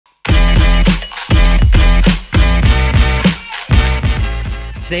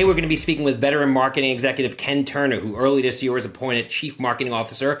Today, we're going to be speaking with veteran marketing executive Ken Turner, who early this year was appointed Chief Marketing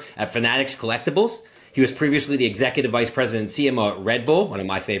Officer at Fanatics Collectibles. He was previously the Executive Vice President and CMO at Red Bull, one of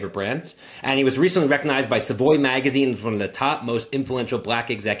my favorite brands. And he was recently recognized by Savoy Magazine as one of the top most influential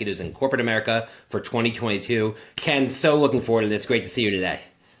Black executives in corporate America for 2022. Ken, so looking forward to this. Great to see you today.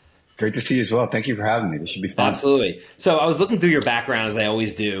 Great to see you as well. Thank you for having me. This should be fun. Absolutely. So I was looking through your background, as I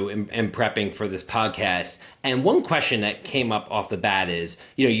always do, in prepping for this podcast. And one question that came up off the bat is,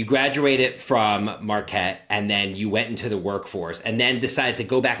 you graduated from Marquette and then you went into the workforce and then decided to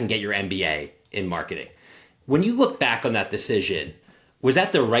go back and get your MBA in marketing. When you look back on that decision, was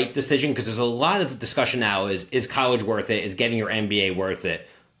that the right decision? Because there's a lot of discussion now is college worth it? Is getting your MBA worth it?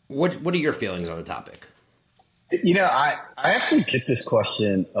 What are your feelings on the topic? I actually get this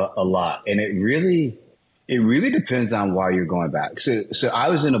question a lot, and it really depends on why you're going back. So I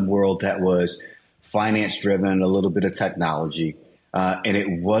was in a world that was finance driven, a little bit of technology, and it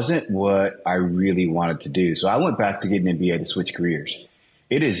wasn't what I really wanted to do. So I went back to get an MBA to switch careers.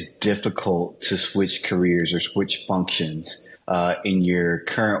 It is difficult to switch careers or switch functions in your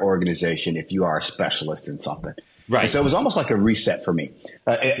current organization if you are a specialist in something. Right. And so it was almost like a reset for me.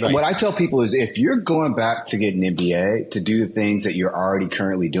 Right. What I tell people is if you're going back to get an MBA to do the things that you're already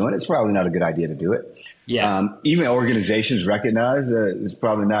currently doing, it's probably not a good idea to do it. Yeah. Even organizations recognize it's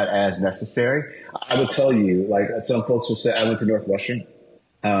probably not as necessary. I would tell you, like some folks will say, I went to Northwestern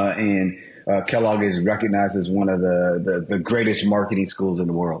and Kellogg is recognized as one of the greatest marketing schools in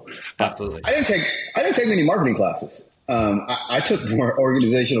the world. Absolutely. I didn't take many marketing classes. I took more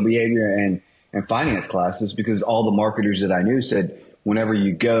organizational behavior and finance classes because all the marketers that I knew said, whenever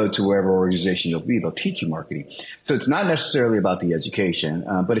you go to wherever organization you'll be, they'll teach you marketing. So it's not necessarily about the education.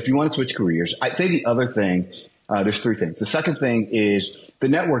 But if you want to switch careers, I'd say the other thing, there's three things. The second thing is the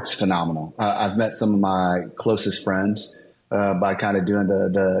network's phenomenal. I've met some of my closest friends by kind of doing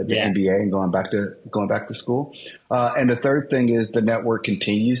the MBA and going back to school. And the third thing is the network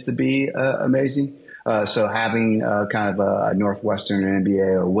continues to be amazing. So having kind of a Northwestern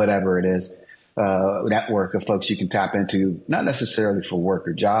MBA or whatever it is, network of folks you can tap into, not necessarily for work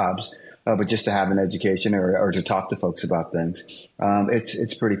or jobs, but just to have an education or to talk to folks about things.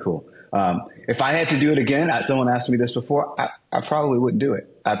 It's pretty cool. If I had to do it again, someone asked me this before, I probably wouldn't do it.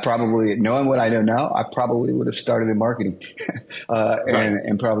 I probably, knowing what I know now, I probably would have started in marketing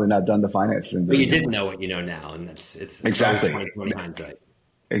and probably not done the finance. But you didn't know what you know now, and it's exactly 2020 hindsight.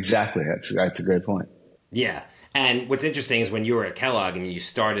 Exactly. That's a great point. Yeah. And what's interesting is when you were at Kellogg and you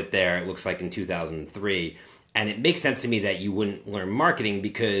started there, it looks like in 2003, and it makes sense to me that you wouldn't learn marketing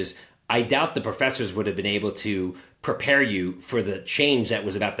because I doubt the professors would have been able to prepare you for the change that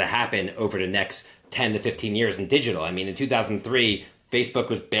was about to happen over the next 10 to 15 years in digital. I mean, in 2003, Facebook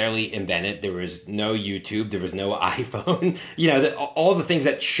was barely invented. There was no YouTube. There was no iPhone. All the things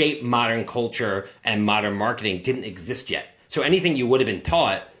that shape modern culture and modern marketing didn't exist yet. So anything you would have been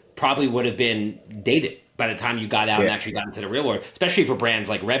taught probably would have been dated by the time you got out and actually got into the real world, especially for brands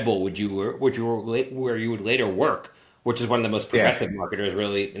like Red Bull, where you would later work, which is one of the most progressive marketers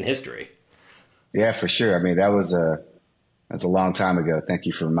really in history. Yeah, for sure. I mean, that's a long time ago. Thank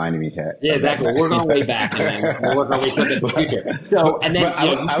you for reminding me that. Yeah, exactly. We're going way back, and then we'll work our way to the future. So, and then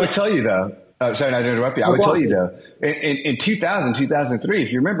I would tell you though. Sorry, not to interrupt you. I would tell you though, in 2000, 2003,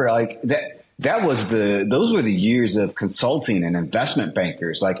 if you remember, like those were the years of consulting and investment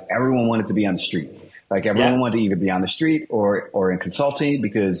bankers. Like everyone wanted to be on the street. Like everyone wanted to either be on the street or in consulting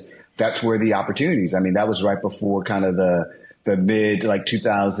because that's where the opportunities. I mean, that was right before kind of the mid like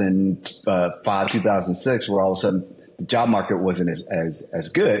 2005, 2006, where all of a sudden the job market wasn't as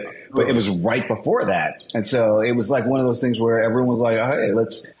good, but it was right before that. And so it was like one of those things where everyone was like, oh, hey,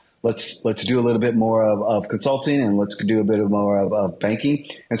 let's do a little bit more of consulting and let's do a bit more of banking.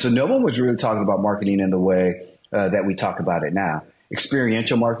 And so no one was really talking about marketing in the way that we talk about it now.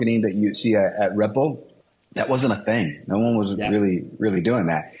 Experiential marketing that you see at Red Bull, that wasn't a thing. No one was really doing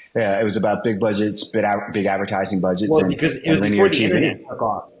that. Yeah, it was about big budgets, big advertising budgets. Well, because it was before the internet took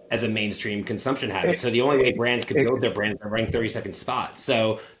off as a mainstream consumption habit. So the only way brands could build their brands by running 30-second spots.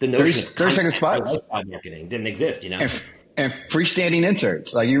 So the notion of 30-second spots marketing didn't exist, And freestanding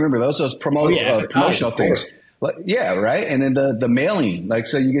inserts, like you remember those promotional things. Yeah, right. And then the mailing, like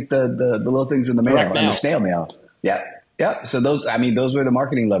so you get the little things in the mail and the snail mail. Yeah. Yeah. So those were the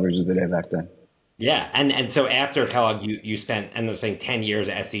marketing levers of the day back then. Yeah. And so after Kellogg, you ended up spending 10 years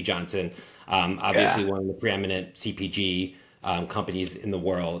at SC Johnson, obviously one of the preeminent CPG companies in the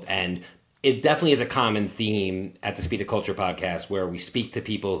world. And it definitely is a common theme at the Speed of Culture podcast where we speak to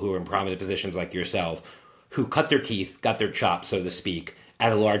people who are in prominent positions like yourself, who cut their teeth, got their chops, so to speak,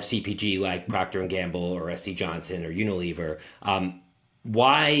 at a large CPG like Procter & Gamble or SC Johnson or Unilever.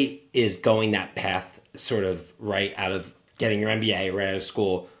 Why is going that path sort of right out of getting your MBA right out of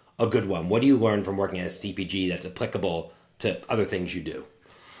school a good one? What do you learn from working as a CPG that's applicable to other things you do?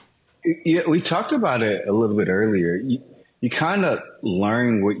 Yeah, we talked about it a little bit earlier. You kind of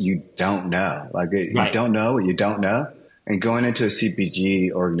learn what you don't know. Like you Right. don't know what you don't know. And going into a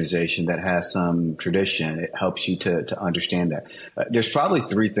CPG organization that has some tradition, it helps you to understand that. There's probably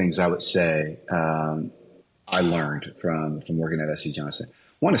three things I would say I learned from working at SC Johnson.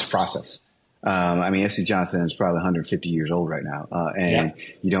 One is process. I mean, SC Johnson is probably 150 years old right now, and Yeah.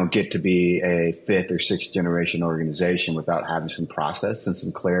 you don't get to be a fifth or sixth generation organization without having some process and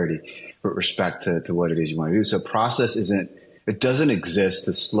some clarity with respect to what it is you want to do. So process it doesn't exist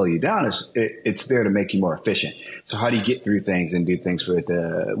to slow you down. It's there to make you more efficient. So how do you get through things and do things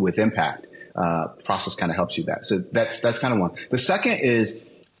with impact? Process kind of helps you that. So that's kind of one. The second is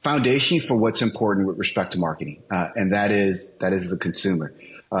foundation for what's important with respect to marketing, and that is the consumer.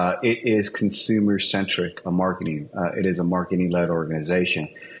 It is consumer centric marketing. It is a marketing led organization,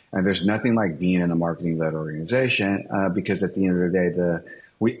 and there's nothing like being in a marketing led organization because at the end of the day,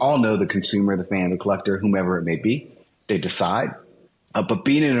 we all know the consumer, the fan, the collector, whomever it may be, they decide. But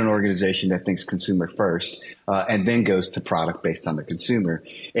being in an organization that thinks consumer first and then goes to product based on the consumer,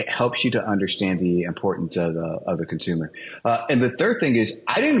 it helps you to understand the importance of the consumer. And the third thing is,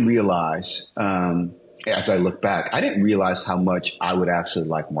 I didn't realize, as I look back, I didn't realize how much I would actually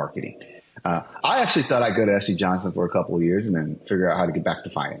like marketing. I actually thought I'd go to SC Johnson for a couple of years and then figure out how to get back to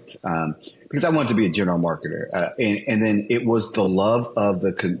finance because I wanted to be a general marketer. And then it was the love of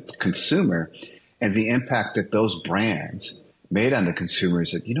the consumer and the impact that those brands made on the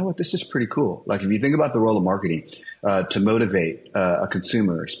consumers that, you know what, this is pretty cool. Like if you think about the role of marketing to motivate a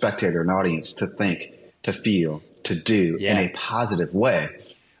consumer, a spectator, an audience to think, to feel, to do in a positive way.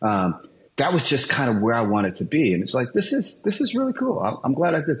 That was just kind of where I wanted to be. And it's like, this is really cool. I'm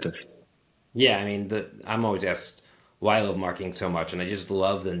glad I did this. Yeah, I mean, I'm always asked why I love marketing so much, and I just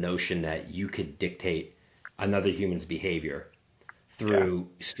love the notion that you could dictate another human's behavior through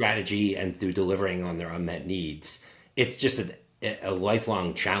strategy and through delivering on their unmet needs. It's just a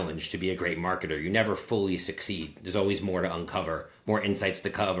lifelong challenge to be a great marketer. You never fully succeed. There's always more to uncover, more insights to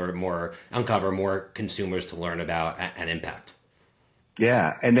cover, more consumers to learn about and impact.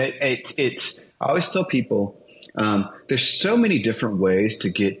 Yeah, and it's I always tell people there's so many different ways to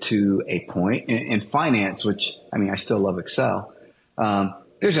get to a point in finance, which I mean I still love Excel.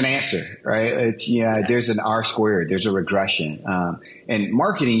 There's an answer, right? There's an R squared, there's a regression. And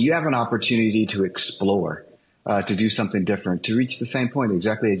marketing, you have an opportunity to explore, to do something different, to reach the same point,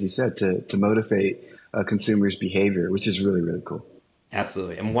 exactly as you said, to motivate consumers' behavior, which is really, really cool.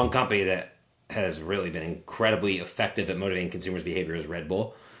 Absolutely. And one company that has really been incredibly effective at motivating consumers' behavior is Red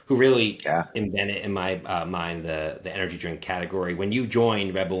Bull, who really invented, in my mind, the energy drink category. When you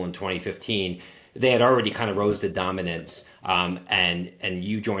joined Red Bull in 2015, they had already kind of rose to dominance, and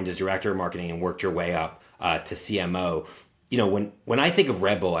you joined as director of marketing and worked your way up to CMO. You know, when I think of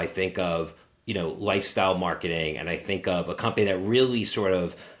Red Bull, I think of lifestyle marketing, and I think of a company that really sort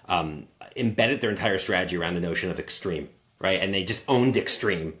of embedded their entire strategy around the notion of extreme, right? And they just owned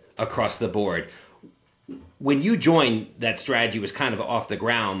extreme across the board. When you joined, that strategy was kind of off the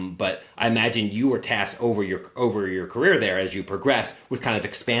ground, but I imagine you were tasked over your career there as you progressed with kind of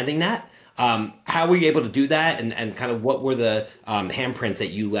expanding that. How were you able to do that, and kind of what were the handprints that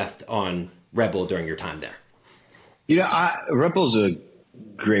you left on Red Bull during your time there? Red Bull's a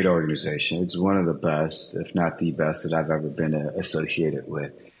great organization. It's one of the best, if not the best, that I've ever been associated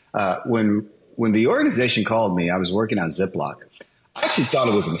with. When the organization called me, I was working on Ziploc. I actually thought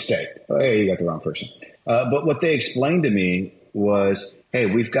it was a mistake. Hey, you got the wrong person. But what they explained to me was, hey,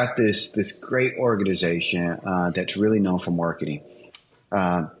 we've got this great organization that's really known for marketing.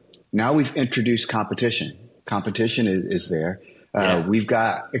 Now we've introduced competition. Competition is there. We've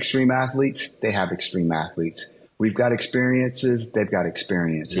got extreme athletes. They have extreme athletes. We've got experiences. They've got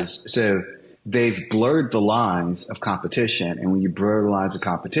experiences. Yeah. So they've blurred the lines of competition. And when you blur the lines of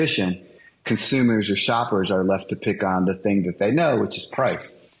competition, consumers or shoppers are left to pick on the thing that they know, which is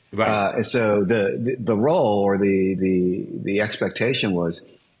price. Right. And so the role or the expectation was,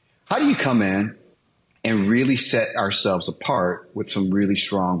 how do you come in and really set ourselves apart with some really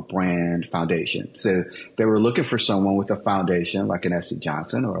strong brand foundation? So they were looking for someone with a foundation like an SC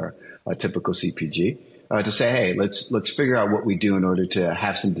Johnson or a typical CPG to say, hey, let's figure out what we do in order to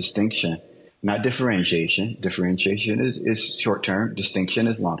have some distinction, not differentiation. Differentiation is short term. Distinction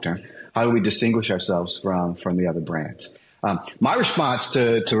is long term. How do we distinguish ourselves from the other brands? My response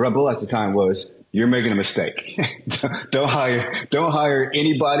to Red Bull at the time was, you're making a mistake. Don't hire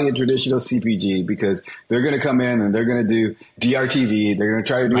anybody in traditional CPG because they're going to come in and they're going to do DRTV. They're going to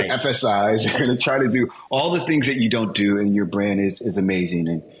try to do Right. FSIs. They're going to try to do all the things that you don't do, and your brand is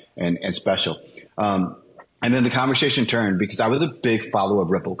amazing and special. And then the conversation turned because I was a big follower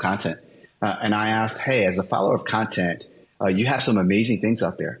of Ripple content. And I asked, hey, as a follower of content, you have some amazing things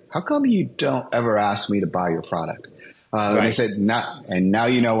out there. How come you don't ever ask me to buy your product? Right. They said, not, and now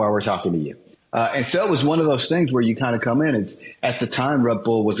you know why we're talking to you. And so it was one of those things where you kind of come in. It's at the time, Red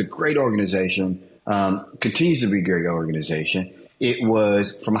Bull was a great organization, continues to be a great organization. It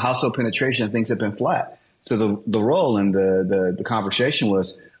was from household penetration, things have been flat. So the role and the conversation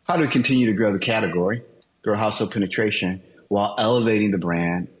was, how do we continue to grow the category, grow household penetration while elevating the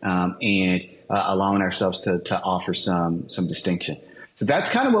brand, and allowing ourselves to offer some distinction. So that's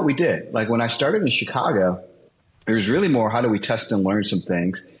kind of what we did. Like when I started in Chicago, it was really more, how do we test and learn some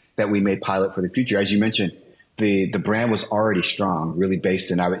things that we may pilot for the future? As you mentioned, the brand was already strong, really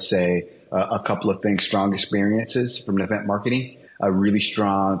based in, I would say, a couple of things: strong experiences from an event marketing, a really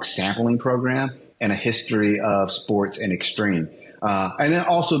strong sampling program, and a history of sports and extreme. And then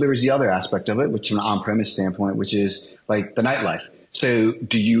also there was the other aspect of it, which from an on-premise standpoint, which is like the nightlife. So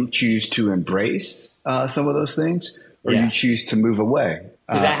do you choose to embrace some of those things, or you choose to move away?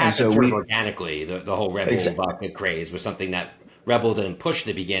 Because that happened sort of organically. The whole Red Bull vodka craze was something that Red Bull didn't push at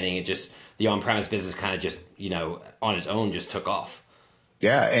the beginning. It just, the on-premise business kind of just, on its own just took off.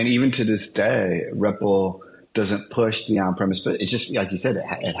 Yeah, and even to this day, Red Bull doesn't push the on-premise, but it's just, like you said,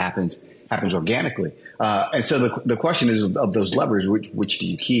 it happens organically. And so the question is, of those levers, which do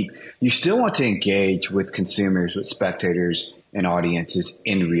you keep? You still want to engage with consumers, with spectators and audiences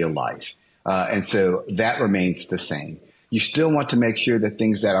in real life. And so that remains the same. You still want to make sure that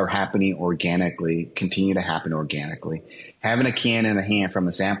things that are happening organically continue to happen organically. Having a can in the hand from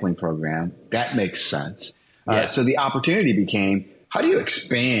a sampling program, that makes sense. So the opportunity became, how do you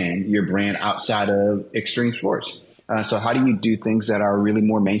expand your brand outside of extreme sports? So how do you do things that are really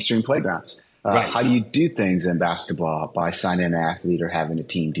more mainstream playgrounds? How do you do things in basketball by signing an athlete or having a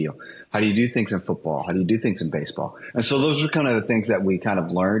team deal? How do you do things in football? How do you do things in baseball? And so those are kind of the things that we kind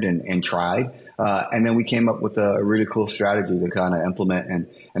of learned and tried. And then we came up with a really cool strategy to kind of implement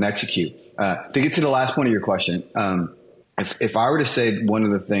and execute. To get to the last point of your question, if I were to say one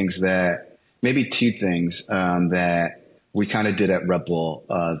of the things that, maybe two things that we kind of did at Red Bull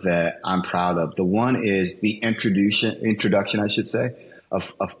that I'm proud of. The one is the introduction, I should say,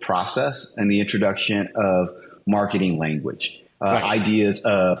 of process, and the introduction of marketing language, ideas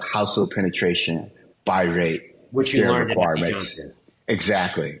of household penetration, buy rate, which you learned requirements.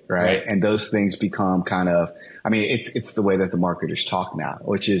 Exactly. Right. And those things become kind of, I mean, it's the way that the marketers talk now,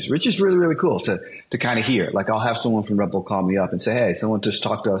 which is really, really cool to kind of hear. Like, I'll have someone from Red Bull call me up and say, hey, someone just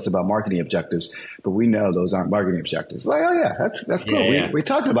talked to us about marketing objectives, but we know those aren't marketing objectives. Like, oh yeah, that's cool. Yeah. We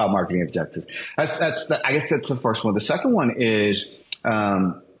talked about marketing objectives. I guess that's the first one. The second one is,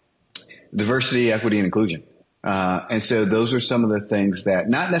 diversity, equity, and inclusion. And so those are some of the things that,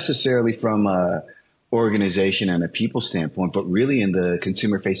 not necessarily from a organization and a people standpoint, but really in the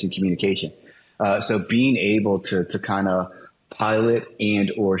consumer facing communication. So being able to kind of pilot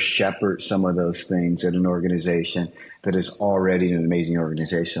and or shepherd some of those things at an organization that is already an amazing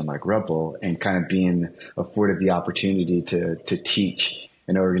organization like Red Bull, and kind of being afforded the opportunity to teach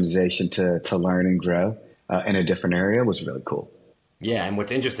an organization to learn and grow in a different area was really cool. Yeah, and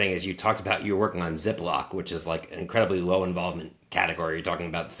what's interesting is you talked about you were working on Ziploc, which is like an incredibly low involvement category. You're talking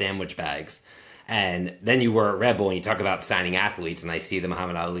about sandwich bags. And then you were at Red Bull and you talk about signing athletes, and I see the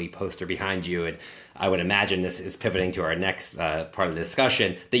Muhammad Ali poster behind you. And I would imagine this is pivoting to our next part of the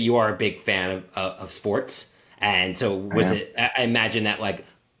discussion, that you are a big fan of sports. And so I imagine that like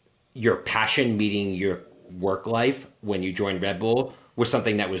your passion meeting your work life when you joined Red Bull was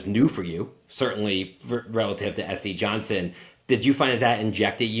something that was new for you, certainly relative to SC Johnson. Did you find that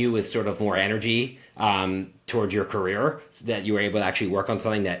injected you with sort of more energy towards your career, so that you were able to actually work on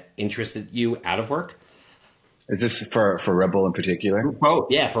something that interested you out of work? Is this for Red Bull in particular? Both,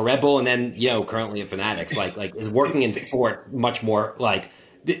 yeah, for Red Bull, and then currently at Fanatics. Like is working in sport much more like,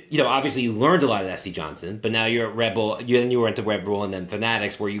 obviously you learned a lot at SC Johnson, but now you're at Red Bull. You were into Red Bull and then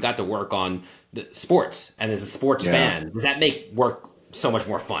Fanatics, where you got to work on the sports. And as a sports fan, does that make work so much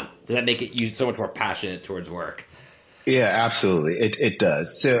more fun? Does that make you so much more passionate towards work? Yeah, absolutely. It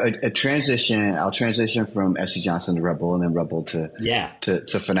does. So I'll transition from SC Johnson to Red Bull, and then Red Bull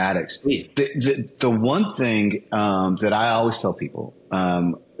to Fanatics. Please. The one thing that I always tell people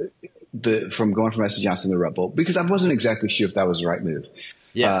from going from SC Johnson to Red Bull, because I wasn't exactly sure if that was the right move.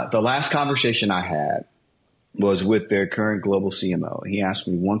 Yeah. The last conversation I had was with their current global CMO. He asked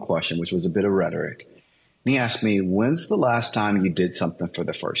me one question, which was a bit of rhetoric. And he asked me, when's the last time you did something for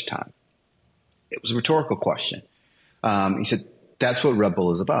the first time? It was a rhetorical question. He said, that's what Red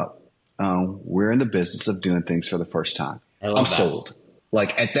Bull is about. We're in the business of doing things for the first time. I'm sold.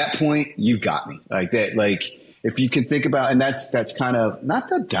 Like at that point, you've got me. Like that, like if you can think about, and that's kind of not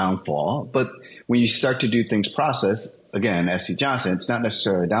the downfall, but when you start to do things process, again, S.C. Johnson, it's not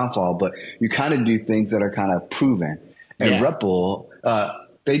necessarily a downfall, but you kind of do things that are kind of proven. And Red Bull,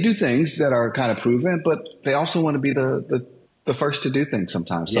 they do things that are kind of proven, but they also want to be the first to do things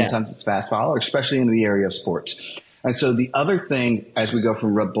sometimes. Sometimes it's fast follower, especially in the area of sports. And so the other thing, as we go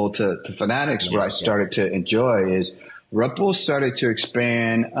from Red Bull to Fanatics, what I started to enjoy is Red Bull started to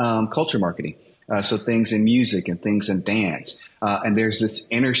expand culture marketing. So things in music and things in dance. And there's this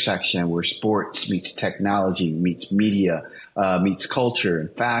intersection where sports meets technology, meets media, meets culture and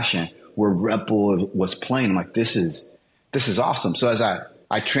fashion, where Red Bull was playing. I'm like, this is awesome. So as I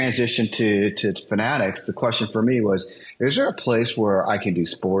transitioned to Fanatics, the question for me was, is there a place where I can do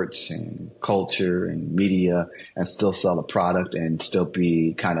sports and culture and media and still sell a product and still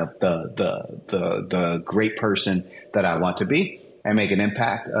be kind of the great person that I want to be and make an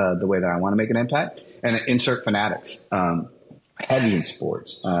impact the way that I want to make an impact? And insert Fanatics, heavy in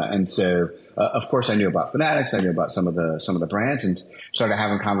sports. And so, of course, I knew about Fanatics. I knew about some of the brands, and started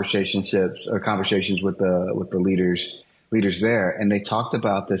having conversations with the leaders there. And they talked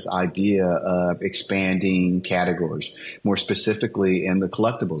about this idea of expanding categories, more specifically in the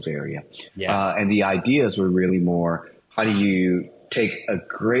collectibles area. And the ideas were really more, how do you take a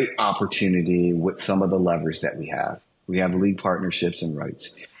great opportunity with some of the levers that we have? We have league partnerships and rights.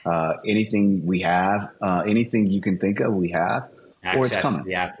 Anything we have, anything you can think of, we have, or it's coming. To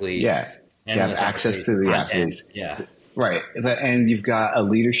the athletes. You have access to the athletes. Right. And you've got a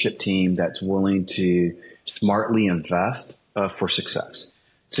leadership team that's willing to smartly invest for success.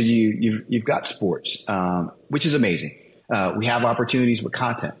 So you've got sports, which is amazing. We have opportunities with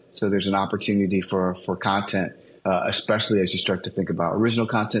content. So there's an opportunity for content, especially as you start to think about original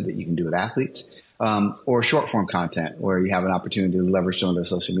content that you can do with athletes. Or short form content where you have an opportunity to leverage some of their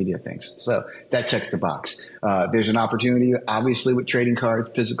social media things. So that checks the box. There's an opportunity, obviously, with trading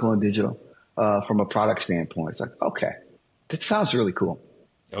cards, physical and digital, from a product standpoint. It's like, okay, that sounds really cool.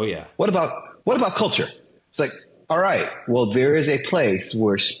 Oh yeah. What about culture? It's like, all right, well, there is a place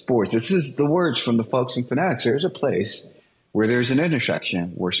where sports, this is the words from the folks in Fanatics, there's a place where there's an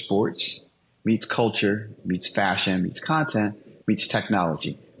intersection where sports meets culture, meets fashion, meets content, meets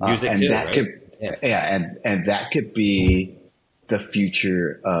technology. Music and too, that right? could, and that could be the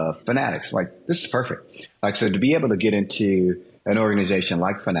future of Fanatics. Like, this is perfect. Like, so to be able to get into an organization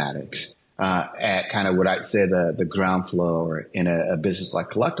like Fanatics, at kind of what I'd say the ground floor in a business like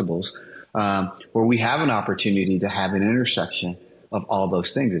Collectibles, where we have an opportunity to have an intersection of all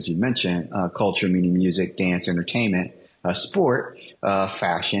those things, as you mentioned, culture, meaning music, dance, entertainment, sport,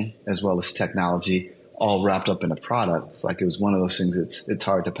 fashion, as well as technology, all wrapped up in a product. It's like, it was one of those things it's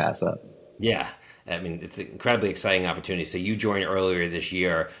hard to pass up. Yeah. I mean, it's an incredibly exciting opportunity. So you joined earlier this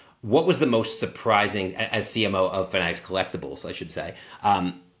year. What was the most surprising, as CMO of Fanatics Collectibles, I should say,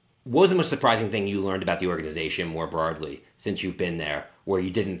 what was the most surprising thing you learned about the organization more broadly since you've been there, where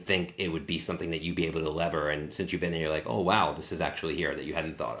you didn't think it would be something that you'd be able to lever, and since you've been there, you're like, oh, wow, this is actually here that you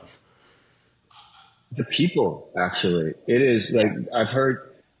hadn't thought of? The people, actually. It is like, I've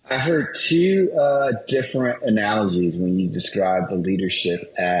heard two different analogies when you describe the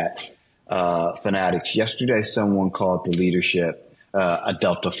leadership at Fanatics. Yesterday, someone called the leadership a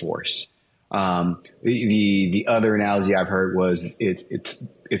Delta Force. The other analogy I've heard was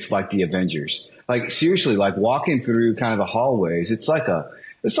it's like the Avengers. Like, seriously, like walking through kind of the hallways, it's like a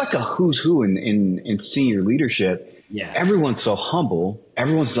who's who in senior leadership. Yeah. Everyone's so humble.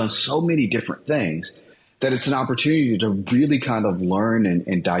 Everyone's done so many different things that it's an opportunity to really kind of learn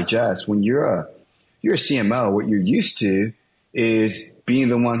and digest. When you're a CMO, what you're used to is being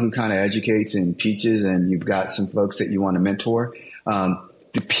the one who kind of educates and teaches, and you've got some folks that you want to mentor.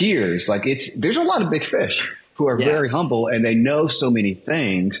 The peers, like, there's a lot of big fish who are very humble, and they know so many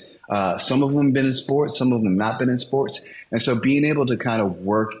things. Some of them have been in sports, some of them not been in sports. And so being able to kind of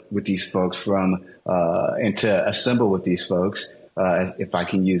work with these folks and to assemble with these folks, if I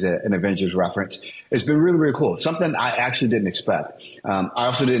can use an Avengers reference, it's been really, really cool. Something I actually didn't expect. I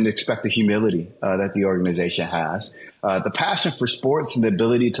also didn't expect the humility that the organization has. The passion for sports and the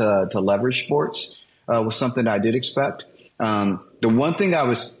ability to leverage sports was something I did expect. The one thing I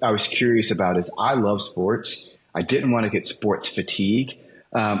was curious about is, I love sports. I didn't want to get sports fatigue.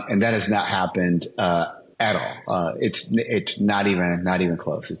 And that has not happened at all. It's not even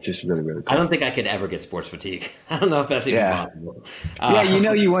close. It's just really, really cool. I don't think I could ever get sports fatigue. I don't know if that's even possible.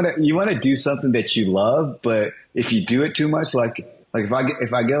 Yeah, you want to do something that you love, but if you do it too much, like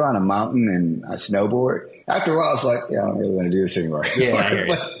if I go on a mountain and I snowboard, after a while it's like, yeah, I don't really want to do this anymore. Yeah, I hear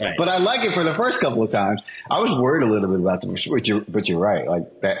you. Right. But I like it for the first couple of times. I was worried a little bit about but you're right.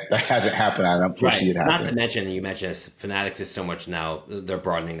 Like that hasn't happened. I don't foresee it happening. Not to mention, you mentioned Fanatics is so much now. They're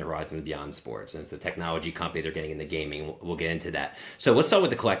broadening their horizons beyond sports, and it's a technology company. They're getting into gaming. We'll get into that. So let's start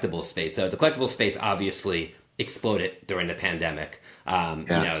with the collectible space. So the collectible space obviously exploded during the pandemic. You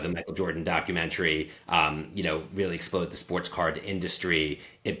know, the Michael Jordan documentary, you know, really exploded the sports card industry.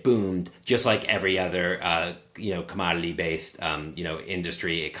 It boomed just like every other, you know, commodity based, you know,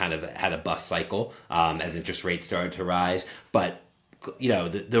 industry. It kind of had a bust cycle as interest rates started to rise. But you know,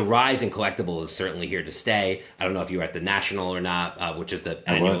 the rise in collectible is certainly here to stay. I don't know if you were at the National or not, which is the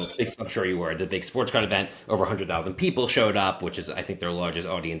annual, I'm sure you were, the big sports card event. Over 100,000 people showed up, which is, I think, their largest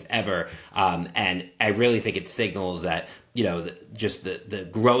audience ever. And I really think it signals that, you know, just the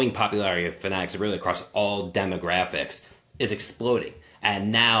growing popularity of Fanatics really across all demographics is exploding.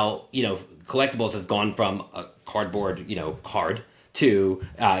 And now, you know, collectibles has gone from a cardboard, you know, card to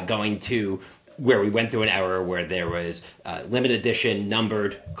going to where we went through an era where there was limited edition,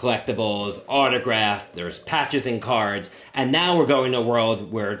 numbered collectibles, autographed, there's patches and cards, and now we're going to a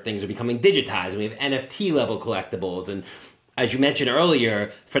world where things are becoming digitized, and we have NFT level collectibles. And as you mentioned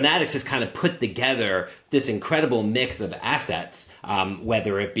earlier, Fanatics has kind of put together this incredible mix of assets,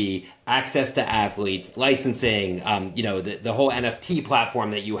 whether it be access to athletes, licensing, you know, the whole NFT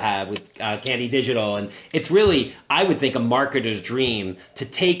platform that you have with Candy Digital. And it's really, I would think, a marketer's dream to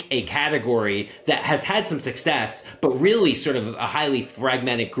take a category that has had some success, but really sort of a highly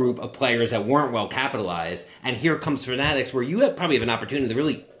fragmented group of players that weren't well capitalized. And here comes Fanatics, where you probably have an opportunity to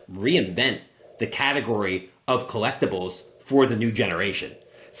really reinvent the category of collectibles for the new generation.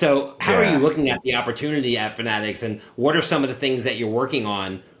 So how are you looking at the opportunity at Fanatics, and what are some of the things that you're working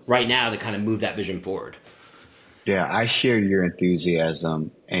on right now to kind of move that vision forward? Yeah, I share your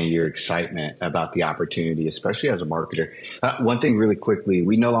enthusiasm and your excitement about the opportunity, especially as a marketer. One thing really quickly,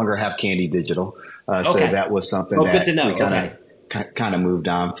 we no longer have Candy Digital. So that was something that we kind of moved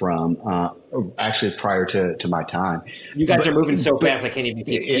on from, actually prior to my time. You guys are moving so fast, I can't even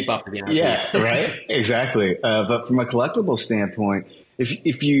keep up, to be honest. Yeah, right. Exactly. But from a collectible standpoint,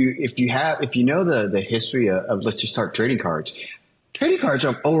 if you know the history of let's just start trading cards. Trading cards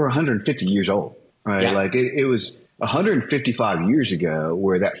are over 150 years old, right? Yeah. Like it was 155 years ago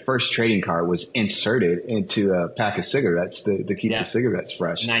where that first trading card was inserted into a pack of cigarettes to keep the cigarettes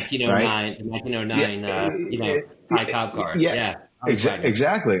fresh. 1909, right? 1909, you know, high cob card. Yeah.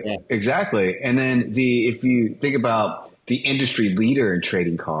 Exactly. Yeah. Exactly. And then if you think about the industry leader in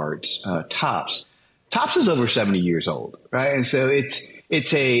trading cards, Topps is over 70 years old, right? And so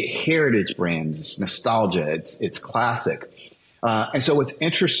it's a heritage brand. It's nostalgia. It's classic. And so what's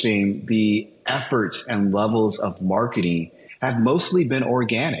interesting, the efforts and levels of marketing have mostly been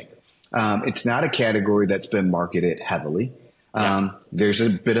organic. It's not a category that's been marketed heavily. There's a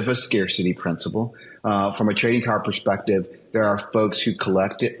bit of a scarcity principle. From a trading card perspective, there are folks who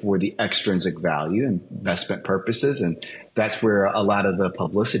collect it for the extrinsic value and investment purposes, and that's where a lot of the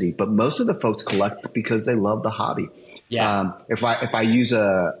publicity. But most of the folks collect because they love the hobby. Yeah. If I use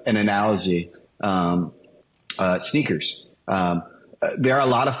an analogy, sneakers. There are a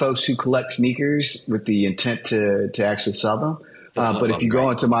lot of folks who collect sneakers with the intent to actually sell them. But if you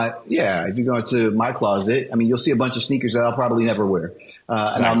go into my closet, I mean, you'll see a bunch of sneakers that I'll probably never wear.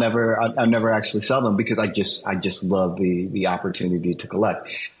 And I'll never actually sell them because I just love the opportunity to collect.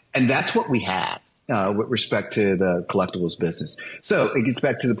 And that's what we have, with respect to the collectibles business. So it gets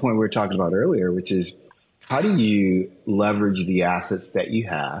back to the point we were talking about earlier, which is how do you leverage the assets that you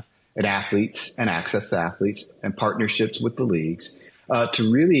have and athletes and access to athletes and partnerships with the leagues, to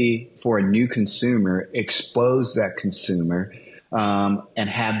really, for a new consumer, expose that consumer, and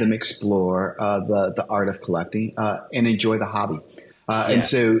have them explore, the art of collecting, and enjoy the hobby. And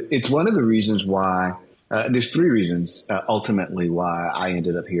so it's one of the reasons why, there's three reasons, ultimately why I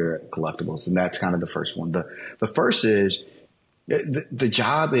ended up here at Collectibles. And that's kind of the first one. The first is the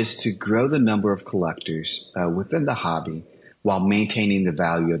job is to grow the number of collectors, within the hobby while maintaining the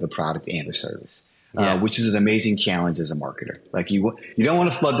value of the product and the service, which is an amazing challenge as a marketer. Like you don't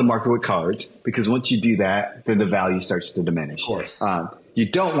want to flood the market with cards, because once you do that, then the value starts to diminish. Of course. You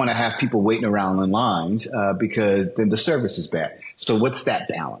don't want to have people waiting around in lines, because then the service is bad. So what's that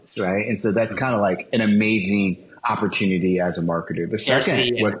balance, right? And so that's kind of like an amazing opportunity as a marketer. The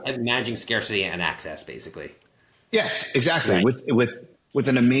second, managing scarcity and access, basically. Yes, exactly. Right. With with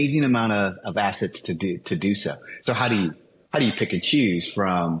an amazing amount of assets to do so. So how do you pick and choose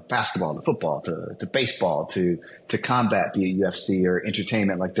from basketball to football to baseball to combat, be it UFC or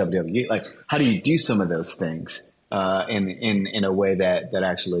entertainment like WWE? Like, how do you do some of those things in a way that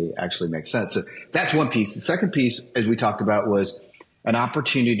actually makes sense? So that's one piece. The second piece, as we talked about, was an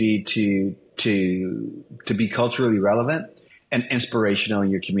opportunity to be culturally relevant and inspirational in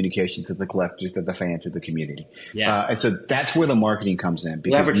your communication to the collectors, to the fans, to the community. Yeah. And so that's where the marketing comes in,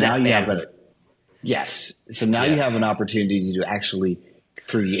 because now you have yes. So now you have an opportunity to actually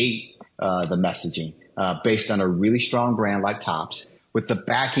create the messaging based on a really strong brand like Topps with the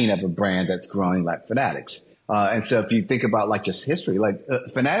backing of a brand that's growing like Fanatics. And so if you think about like just history, like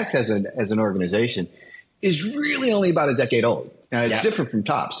Fanatics as an organization is really only about a decade old. Now, it's different from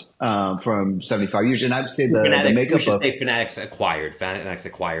Topps from 75 years. And I'd say the makeup we should say Fanatics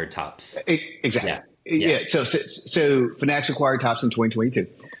acquired Topps. Exactly. Yeah. So Fanatics acquired Topps in 2022.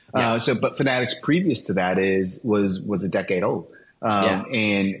 But Fanatics previous to that was a decade old.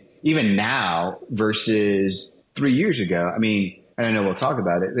 And even now versus 3 years ago, I mean, and I know we'll talk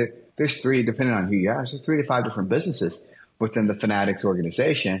about it, there's three, depending on who you ask, there's 3 to 5 different businesses within the Fanatics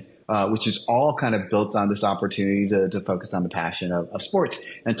organization, which is all kind of built on this opportunity to focus on the passion of sports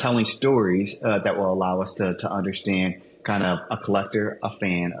and telling stories that will allow us to understand kind of a collector, a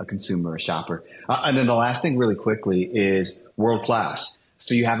fan, a consumer, a shopper. And then the last thing really quickly is world class.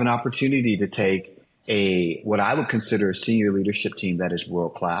 So you have an opportunity to take what I would consider a senior leadership team that is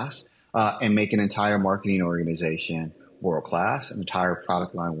world class and make an entire marketing organization world class, an entire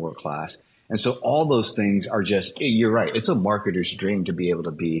product line world class. And so all those things are just, you're right, it's a marketer's dream to be able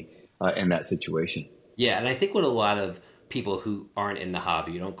to be in that situation. Yeah, and I think what a lot of people who aren't in the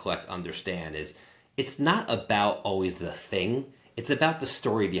hobby, who don't collect, understand is it's not about always the thing. It's about the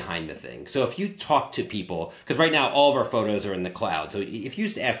story behind the thing. So if you talk to people, because right now all of our photos are in the cloud. So if you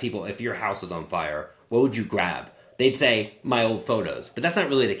used to ask people if your house was on fire, what would you grab? They'd say my old photos. But that's not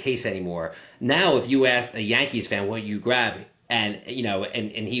really the case anymore. Now, if you asked a Yankees fan what you grab, and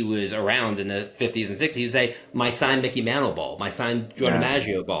he was around in the 50s and 60s, he'd say my signed Mickey Mantle ball, my signed Joe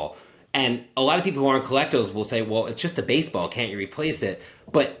DiMaggio ball. And a lot of people who aren't collectors will say, well, it's just a baseball. Can't you replace it?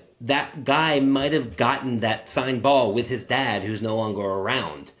 But that guy might have gotten that signed ball with his dad who's no longer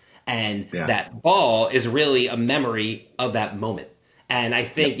around. And that ball is really a memory of that moment. And I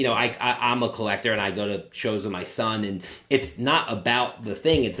think, I'm a collector and I go to shows with my son, and it's not about the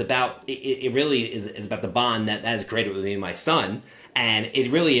thing. It's about, it really is about the bond that has created with me and my son. And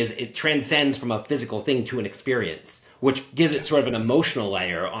it really is, it transcends from a physical thing to an experience, which gives it sort of an emotional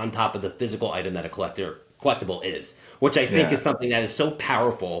layer on top of the physical item that a collectible is, which I think is something that is so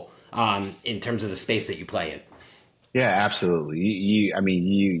powerful in terms of the space that you play in. Yeah, absolutely.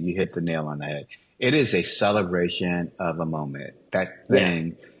 You hit the nail on the head. It is a celebration of a moment. That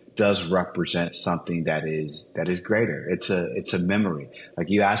thing does represent something that is greater. It's a memory. Like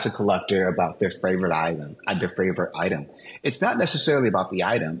you ask a collector about their favorite item. It's not necessarily about the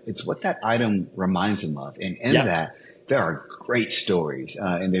item. It's what that item reminds them of. And in that, there are great stories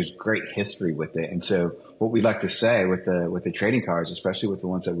and there's great history with it. And so what we like to say with the trading cards, especially with the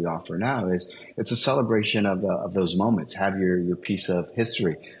ones that we offer now, is it's a celebration of those moments. Have your piece of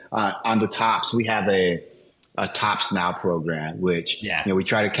history. On the Topps, we have a Topps Now program, which we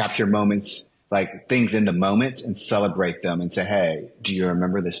try to capture moments, like things in the moment, and celebrate them and say, hey, do you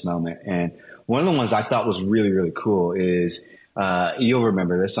remember this moment? And one of the ones I thought was really, really cool is you'll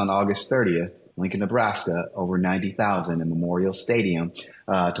remember this, on August 30th, Lincoln, Nebraska, over 90,000 in Memorial Stadium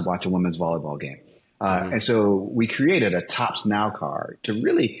to watch a women's volleyball game. And so we created a Topps Now card to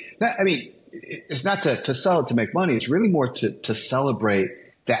really, it's not to sell it to make money. It's really more to celebrate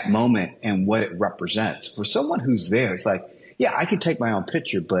that moment and what it represents. For someone who's there, it's like, yeah, I can take my own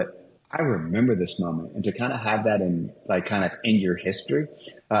picture, but I remember this moment. And to kind of have that in your history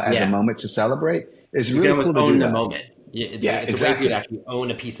as a moment to celebrate is really cool to own do the that. moment. It's exactly. a way for you to actually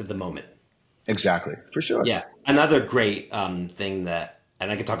own a piece of the moment. Exactly, for sure. Yeah. Another great thing that,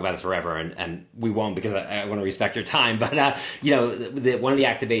 and I could talk about this forever, and we won't because I want to respect your time, but one of the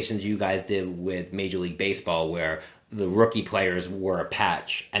activations you guys did with Major League Baseball where the rookie players wore a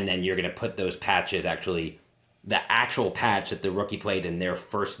patch, and then you're going to put those patches, actually the actual patch that the rookie played in their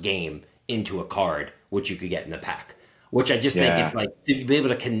first game, into a card, which you could get in the pack. Which I just think it's like, to be able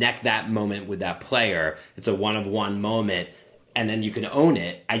to connect that moment with that player, it's a one-of-one moment, and then you can own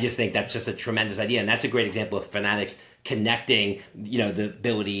it. I just think that's just a tremendous idea. And that's a great example of Fanatics connecting, the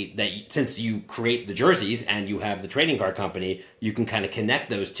ability that since you create the jerseys and you have the trading card company, you can kind of connect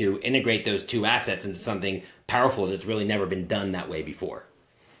those two, integrate those two assets into something powerful that's really never been done that way before.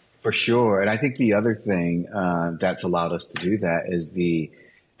 For sure. And I think the other thing that's allowed us to do that is the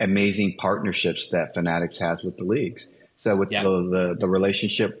amazing partnerships that Fanatics has with the leagues. So with Yeah. the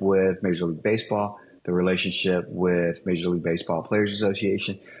relationship with Major League Baseball, the relationship with Major League Baseball Players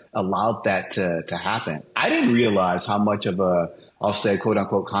Association allowed that to happen. I didn't realize how much of I'll say, quote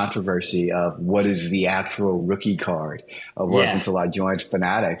unquote, controversy of what is the actual rookie card was Yeah. until I joined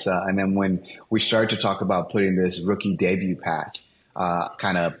Fanatics. And then when we started to talk about putting this rookie debut patch,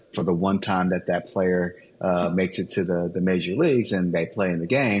 kind of for the one time that player makes it to the major leagues and they play in the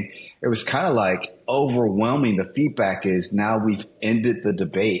game, it was kind of like overwhelming. The feedback is now we've ended the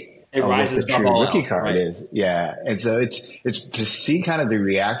debate It of what rises the above true all rookie else, card right? is. Yeah. And so it's to see kind of the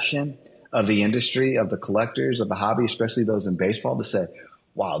reaction of the industry, of the collectors, of the hobby, especially those in baseball, to say,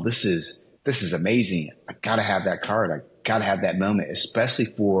 wow, this is amazing. I got to have that card. I got to have that moment, especially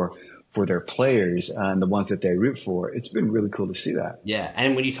for their players and the ones that they root for. It's been really cool to see that. Yeah,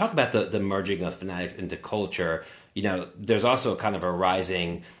 and when you talk about the merging of Fanatics into culture, there's also kind of a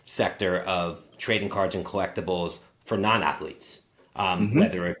rising sector of trading cards and collectibles for non-athletes, Mm-hmm.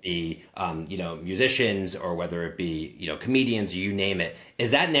 whether it be musicians or whether it be comedians, you name it.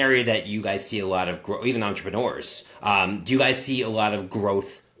 Is that an area that you guys see a lot of growth, even entrepreneurs? Do you guys see a lot of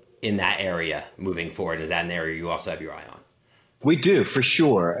growth in that area moving forward? Is that an area you also have your eye on? We do, for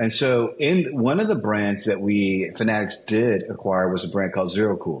sure. And so in one of the brands that we Fanatics did acquire was a brand called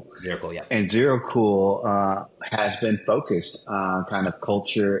Zero Cool. Very cool, yeah. And Zero Cool has been focused on kind of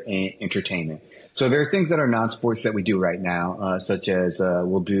culture and entertainment. So there are things that are non-sports that we do right now, such as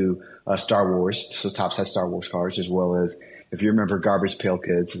we'll do Star Wars. So Topps has Star Wars cards, as well as, if you remember Garbage Pail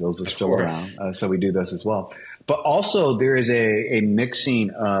Kids, those are Of still course. around. So we do those as well. But also there is a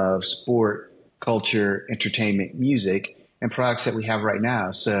mixing of sport, culture, entertainment, music, and products that we have right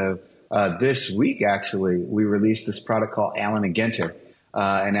now. So this week, actually, we released this product called Allen and Genter.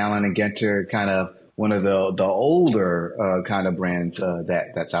 And Allen and Genter, kind of one of the older kind of brands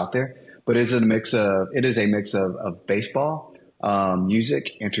that's out there. But it is a mix of baseball,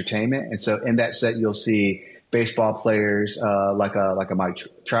 music, entertainment. And so in that set, you'll see baseball players like a Mike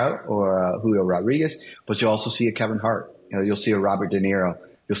Trout or Julio Rodriguez, but you'll also see a Kevin Hart. You'll see a Robert De Niro.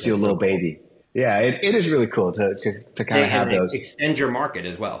 You'll see a That's so Lil cool. Baby. Yeah, it is really cool to kind of have And it those. extends your market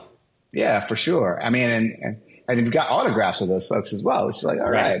as well. Yeah, for sure. I mean, and you've got autographs of those folks as well, which is like, all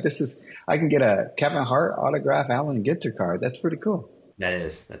Right. right, I can get a Kevin Hart autograph, Allen Ginter card. That's pretty cool.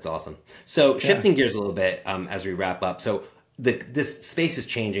 That's awesome. So Yeah. shifting gears a little bit as we wrap up. So this space is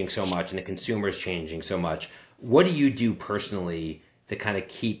changing so much and the consumer is changing so much. What do you do personally to kind of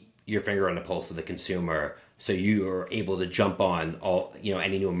keep your finger on the pulse of the consumer so you are able to jump on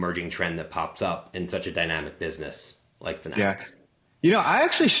any new emerging trend that pops up in such a dynamic business like Yeah. Fanatics? I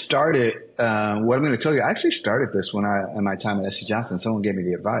actually started, what I'm going to tell you, I actually started this in my time at SC Johnson. Someone gave me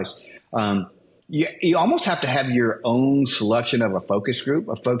the advice. You almost have to have your own selection of a focus group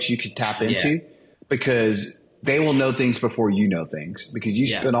of folks you can tap Yeah. into, because they will know things before you know things, because you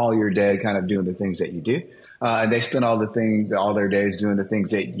Yeah. spend all your day kind of doing the things that you do. And they spend all their days doing the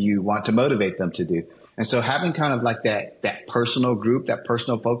things that you want to motivate them to do. And so having kind of like that personal group, that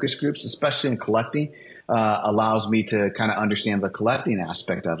personal focus groups, especially in collecting, allows me to kind of understand the collecting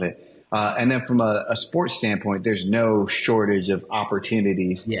aspect of it. And then from a sports standpoint, there's no shortage of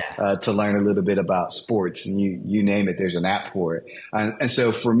opportunities Yeah. to learn a little bit about sports, and you name it, there's an app for it. And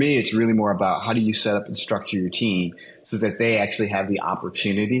so for me, it's really more about how do you set up and structure your team so that they actually have the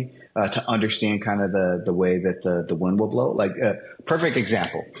opportunity to understand kind of the way that the wind will blow. Like perfect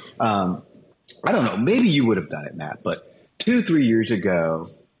example. I don't know, maybe you would have done it, Matt, but 2-3 years ago,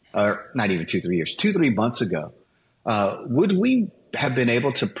 or not even 2-3 years, 2-3 months ago, would we have been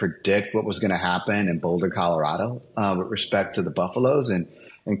able to predict what was going to happen in Boulder, Colorado, with respect to the Buffaloes and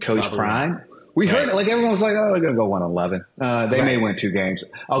Coach Probably not. Prime? We heard Right. it, like everyone was like, oh, they're going to go 111. They may Right. win 2 games.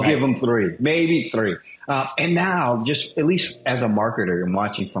 I'll give Right. them 3, maybe 3. And now, just at least as a marketer and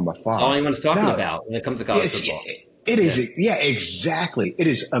watching from It's all afar, anyone's talking no, about when it comes to college it's, football. it Yeah. is, yeah, exactly. It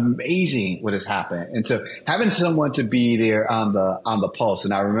is amazing what has happened. And so having someone to be there on the pulse.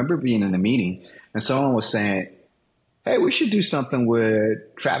 And I remember being in a meeting and someone was saying, hey, we should do something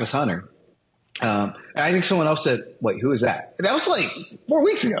with Travis Hunter. And I think someone else said, wait, who is that? And that was like 4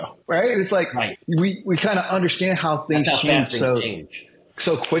 weeks ago, right? And it's like, Right. we kind of understand how That's things how change fast things change.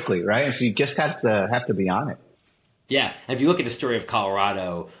 so quickly, right? And so you just have to be on it. Yeah, and if you look at the story of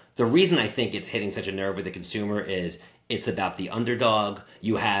Colorado, the reason I think it's hitting such a nerve with the consumer is it's about the underdog.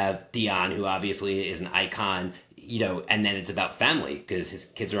 You have Dion, who obviously is an icon, and then it's about family because his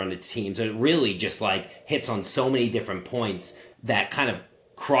kids are on the team. So it really just like hits on so many different points that kind of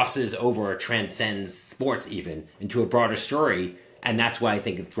crosses over or transcends sports even into a broader story. And that's why I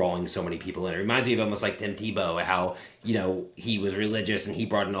think it's drawing so many people in. It reminds me of almost like Tim Tebow, how, he was religious and he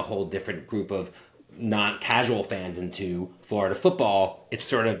brought in a whole different group of non-casual fans into Florida football. It's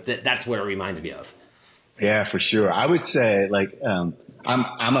sort of, that's what it reminds me of. Yeah, for sure. I would say I'm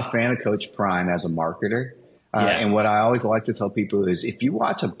a fan of Coach Prime as a marketer. And what I always like to tell people is if you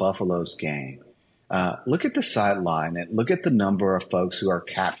watch a Buffalo's game, look at the sideline and look at the number of folks who are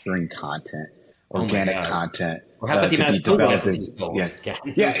capturing content, organic content. Or how about the amount of glasses you sold?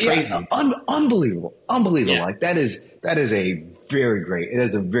 Unbelievable. Yeah. Like that is a very great, it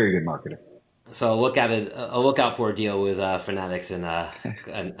is a very good marketer. So I'll look out for a deal with Fanatics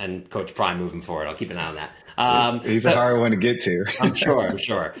and Coach Prime moving forward. I'll keep an eye on that. He's a hard one to get to. I'm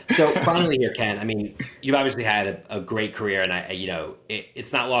sure. So finally here, Ken, I mean, you've obviously had a great career, and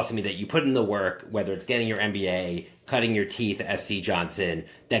it's not lost to me that you put in the work, whether it's getting your MBA, cutting your teeth at SC Johnson,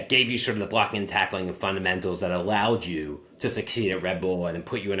 that gave you sort of the blocking and tackling and fundamentals that allowed you to succeed at Red Bull and then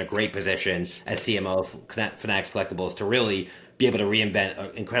put you in a great position as CMO of Fanatics Collectibles to really be able to reinvent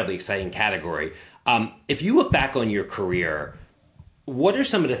an incredibly exciting category. If you look back on your career, what are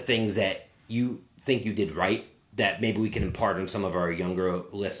some of the things that you think you did right that maybe we can impart on some of our younger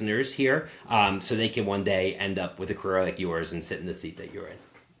listeners here, so they can one day end up with a career like yours and sit in the seat that you're in?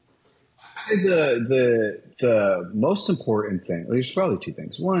 I say the most important thing, there's probably two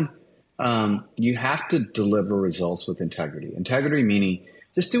things. One, you have to deliver results with integrity. Integrity meaning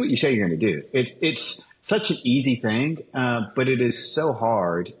just do what you say you're going to do. It's such an easy thing, but it is so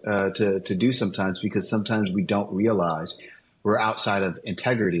hard to do sometimes, because sometimes we don't realize we're outside of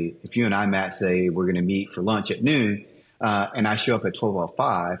integrity. If you and I, Matt, say we're going to meet for lunch at noon, and I show up at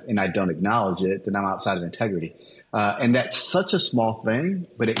 12:05 and I don't acknowledge it, then I'm outside of integrity. And that's such a small thing,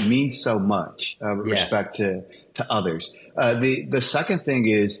 but it means so much with respect to others. The second thing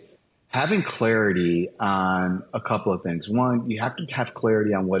is having clarity on a couple of things. One, you have to have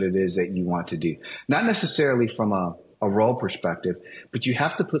clarity on what it is that you want to do. Not necessarily from a role perspective, but you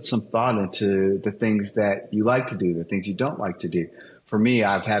have to put some thought into the things that you like to do, the things you don't like to do. For me,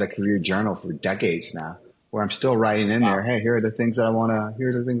 I've had a career journal for decades now where I'm still writing in there, hey, here are the things that I want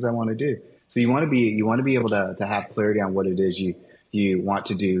to do. So you want to be able to have clarity on what it is you want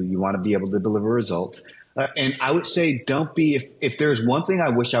to do. You want to be able to deliver results. And I would say if there's one thing I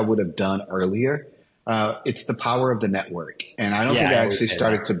wish I would have done earlier, it's the power of the network. And I don't think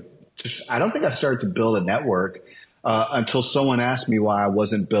I don't think I started to build a network until someone asked me why I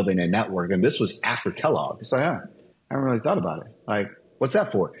wasn't building a network. And this was after Kellogg. So I haven't really thought about it. Like, what's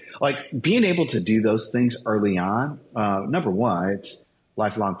that for? Like being able to do those things early on. Number one, it's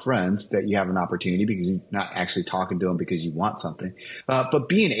lifelong friends that you have an opportunity because you're not actually talking to them because you want something. But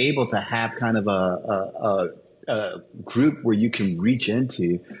being able to have kind of a group where you can reach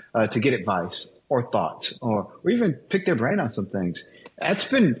into to get advice or thoughts or even pick their brain on some things. That's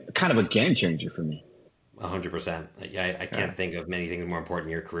been kind of a game changer for me. 100%. I can't think of many things more important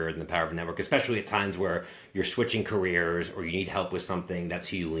in your career than the power of a network, especially at times where you're switching careers or you need help with something. That's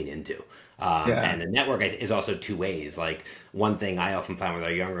who you lean into. And the network is also two ways. Like one thing I often find with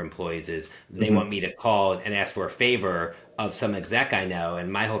our younger employees is they want me to call and ask for a favor of some exec I know.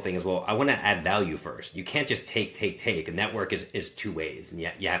 And my whole thing is, well, I want to add value first. You can't just take. A network is two ways. And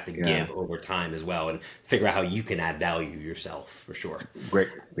you have to give over time as well and figure out how you can add value yourself for sure. Great.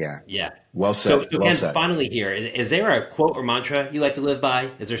 Yeah. Yeah. Well said. So Ken, finally here, is there a quote or mantra you like to live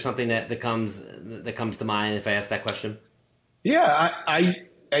by? Is there something that comes to mind if I ask that question? Yeah, I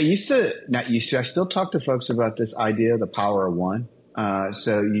still talk to folks about this idea of the power of one.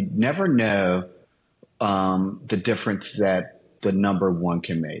 So you never know the difference that the number one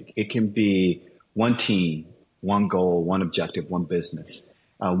can make. It can be one team, one goal, one objective, one business,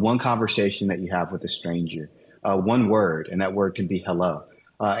 one conversation that you have with a stranger, one word, and that word can be hello.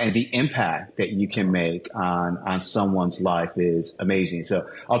 And the impact that you can make on someone's life is amazing. So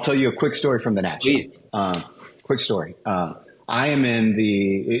I'll tell you a quick story from the National. Please. Quick story. I am in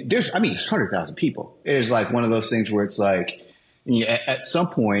it's 100,000 people. It is like one of those things where it's like, at some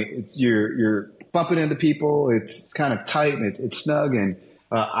point you're bumping into people. It's kind of tight and it's snug. And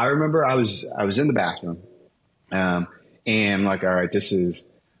I remember I was in the bathroom, and I'm like, all right, this is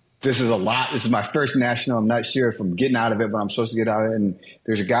a lot. This is my first national. I'm not sure if I'm getting out of it, but I'm supposed to get out of it. And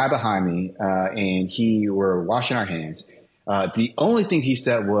there's a guy behind me, and we're washing our hands. The only thing he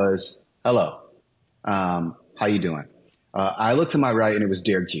said was, hello, how you doing? I looked to my right and it was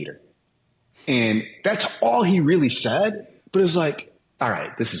Derek Jeter. And that's all he really said. But it was like, all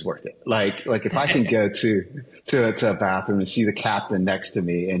right, this is worth it. Like if I can go to a bathroom and see the captain next to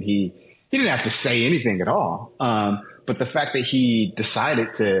me, and he didn't have to say anything at all. But the fact that he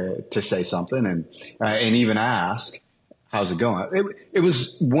decided to say something and even ask, how's it going? It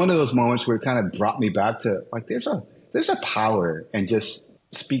was one of those moments where it kind of brought me back to like, there's a power in just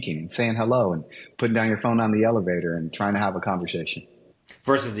speaking and saying hello and putting down your phone on the elevator and trying to have a conversation.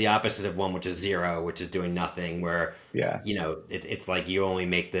 Versus the opposite of one, which is zero, which is doing nothing, where, it's like you only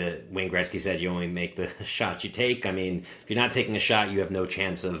make Wayne Gretzky said, you only make the shots you take. I mean, if you're not taking a shot, you have no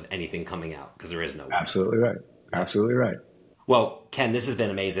chance of anything coming out because there is no way. Absolutely right. Absolutely right. Well, Ken, this has been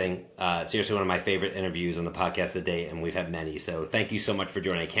amazing. Seriously, one of my favorite interviews on the podcast to date, and we've had many. So thank you so much for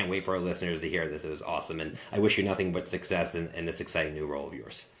joining. I can't wait for our listeners to hear this. It was awesome. And I wish you nothing but success in this exciting new role of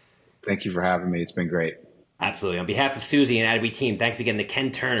yours. Thank you for having me. It's been great. Absolutely. On behalf of Suzy and Adweek team, thanks again to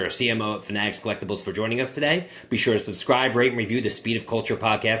Ken Turner, CMO at Fanatics Collectibles, for joining us today. Be sure to subscribe, rate, and review the Speed of Culture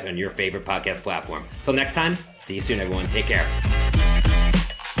podcast on your favorite podcast platform. Till next time, see you soon, everyone. Take care.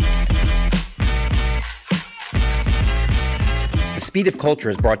 The Speed of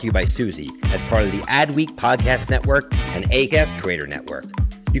Culture is brought to you by Suzy as part of the Adweek Podcast Network and Acast Creator Network.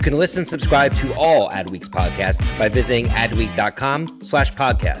 You can listen and subscribe to all Adweek's podcasts by visiting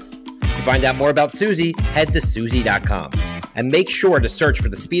adweek.com/podcasts. To find out more about Suzy, head to Suzy.com. And make sure to search for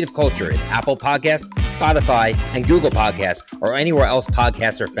The Speed of Culture in Apple Podcasts, Spotify, and Google Podcasts, or anywhere else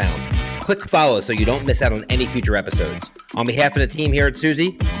podcasts are found. Click follow so you don't miss out on any future episodes. On behalf of the team here at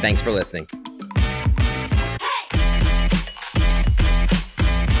Suzy, thanks for listening.